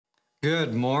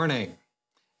Good morning.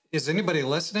 Is anybody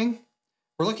listening?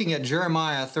 We're looking at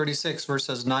Jeremiah 36,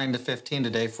 verses 9 to 15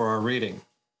 today for our reading.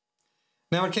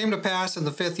 Now it came to pass in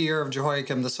the 5th year of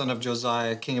Jehoiakim the son of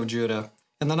Josiah, king of Judah,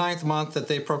 in the 9th month, that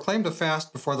they proclaimed a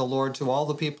fast before the Lord to all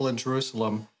the people in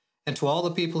Jerusalem, and to all the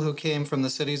people who came from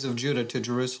the cities of Judah to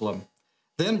Jerusalem.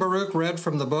 Then Baruch read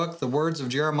from the book the words of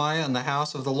Jeremiah in the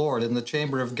house of the Lord, in the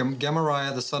chamber of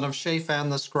Gemariah the son of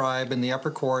Shaphan the scribe, in the upper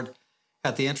court,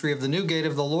 at the entry of the new gate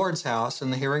of the Lord's house, in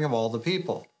the hearing of all the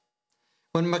people.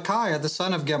 When Micaiah the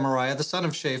son of Gemariah the son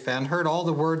of Shaphan heard all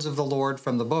the words of the Lord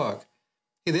from the book,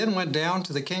 he then went down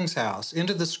to the king's house,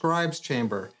 into the scribe's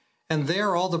chamber, and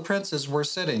there all the princes were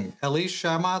sitting,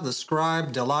 Elishama the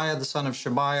scribe, Delaiah the son of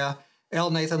Shemaiah,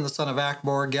 Elnathan the son of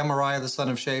Achbor, Gemariah the son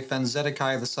of Shaphan,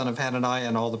 Zedekiah the son of Hananiah,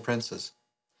 and all the princes.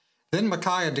 Then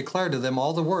Micaiah declared to them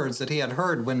all the words that he had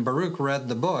heard when Baruch read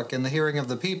the book in the hearing of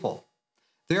the people.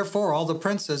 Therefore all the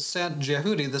princes sent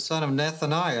Jehudi the son of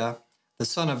Nethaniah, the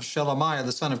son of Shelemiah,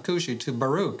 the son of Cushi, to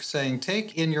Baruch, saying,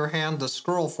 Take in your hand the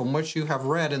scroll from which you have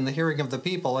read in the hearing of the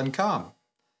people, and come.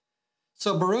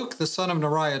 So Baruch the son of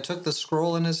Neriah took the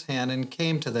scroll in his hand and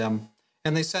came to them,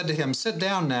 and they said to him, Sit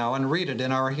down now and read it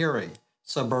in our hearing.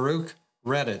 So Baruch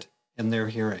read it in their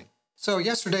hearing. So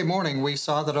yesterday morning we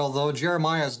saw that although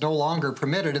Jeremiah is no longer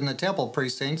permitted in the temple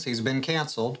precincts, he's been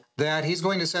canceled, that he's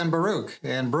going to send Baruch,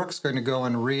 and Baruch's going to go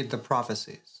and read the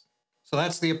prophecies. So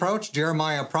that's the approach.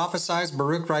 Jeremiah prophesies,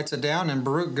 Baruch writes it down, and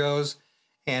Baruch goes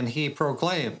and he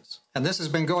proclaims. And this has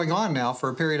been going on now for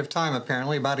a period of time,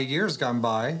 apparently, about a year's gone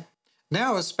by.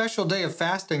 Now a special day of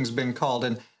fasting has been called,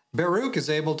 and Baruch is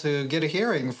able to get a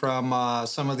hearing from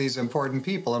some of these important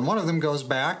people. And one of them goes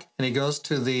back, and he goes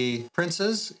to the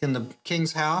princes in the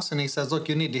king's house, and he says, Look,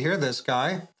 you need to hear this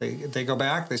guy. They go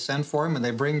back, they send for him, and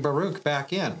they bring Baruch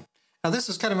back in. Now, this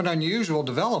is kind of an unusual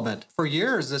development. For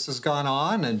years, this has gone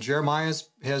on, and Jeremiah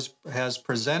has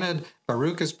presented,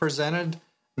 Baruch has presented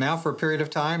now for a period of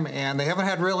time, and they haven't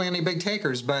had really any big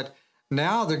takers, but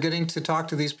now they're getting to talk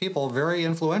to these people, very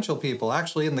influential people,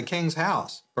 actually in the king's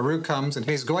house. Baruch comes, and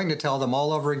he's going to tell them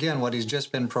all over again what he's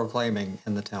just been proclaiming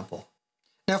in the temple.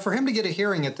 Now, for him to get a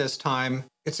hearing at this time,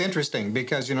 it's interesting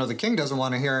because, the king doesn't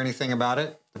want to hear anything about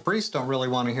it. The priests don't really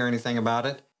want to hear anything about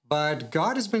it. But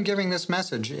God has been giving this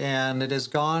message, and it has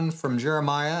gone from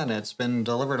Jeremiah, and it's been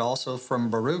delivered also from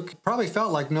Baruch. It probably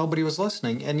felt like nobody was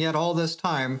listening, and yet all this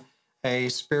time, a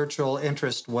spiritual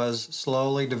interest was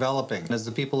slowly developing. As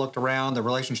the people looked around, the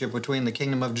relationship between the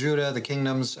kingdom of Judah, the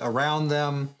kingdoms around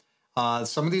them,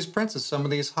 some of these princes, some of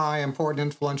these high, important,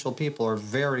 influential people are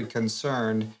very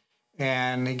concerned,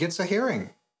 and he gets a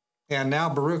hearing. And now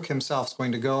Baruch himself is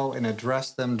going to go and address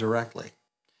them directly.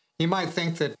 You might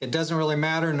think that it doesn't really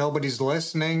matter, nobody's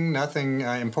listening, nothing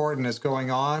important is going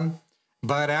on,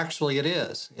 but actually it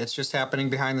is. It's just happening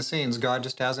behind the scenes. God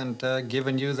just hasn't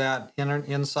given you that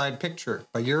inside picture.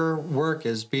 But your work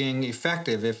is being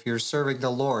effective if you're serving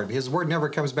the Lord. His word never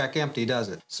comes back empty, does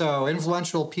it? So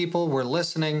influential people were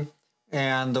listening,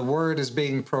 and the word is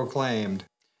being proclaimed.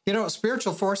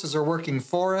 Spiritual forces are working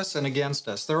for us and against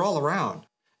us. They're all around.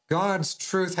 God's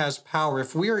truth has power.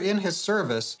 If we are in his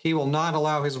service, he will not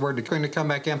allow his word to come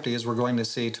back empty, as we're going to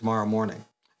see tomorrow morning.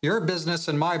 Your business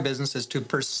and my business is to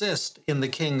persist in the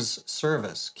king's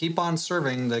service. Keep on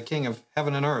serving the king of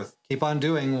heaven and earth. Keep on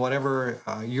doing whatever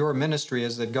your ministry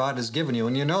is that God has given you.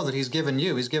 And you know that he's given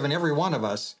you. He's given every one of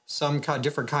us some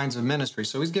different kinds of ministry.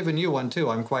 So he's given you one too.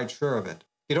 I'm quite sure of it.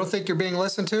 You don't think you're being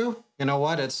listened to? You know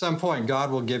what? At some point,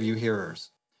 God will give you hearers.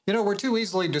 We're too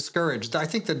easily discouraged. I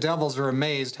think the devils are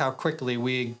amazed how quickly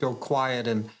we go quiet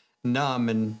and numb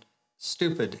and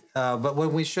stupid. But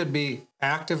when we should be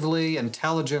actively,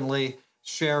 intelligently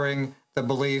sharing the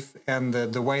belief and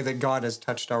the way that God has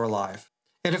touched our life.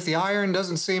 And if the iron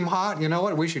doesn't seem hot, you know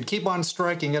what? We should keep on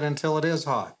striking it until it is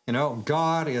hot.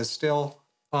 God is still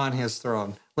on his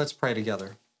throne. Let's pray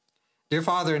together. Dear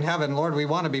Father in heaven, Lord, we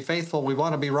want to be faithful. We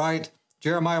want to be right.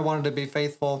 Jeremiah wanted to be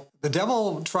faithful. The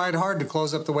devil tried hard to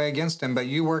close up the way against him, but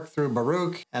you worked through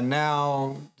Baruch, and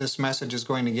now this message is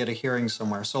going to get a hearing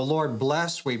somewhere. So Lord,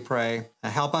 bless, we pray,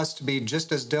 and help us to be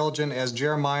just as diligent as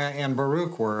Jeremiah and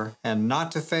Baruch were, and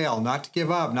not to fail, not to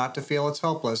give up, not to feel it's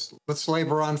hopeless. Let's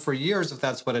labor on for years if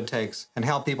that's what it takes, and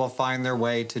help people find their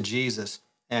way to Jesus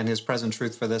and his present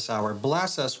truth for this hour.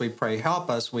 Bless us, we pray. Help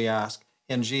us, we ask,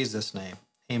 in Jesus' name.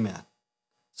 Amen.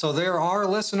 So there are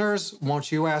listeners.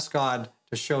 Won't you ask God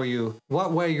to show you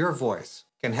what way your voice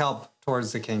can help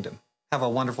towards the kingdom? Have a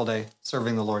wonderful day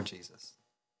serving the Lord Jesus.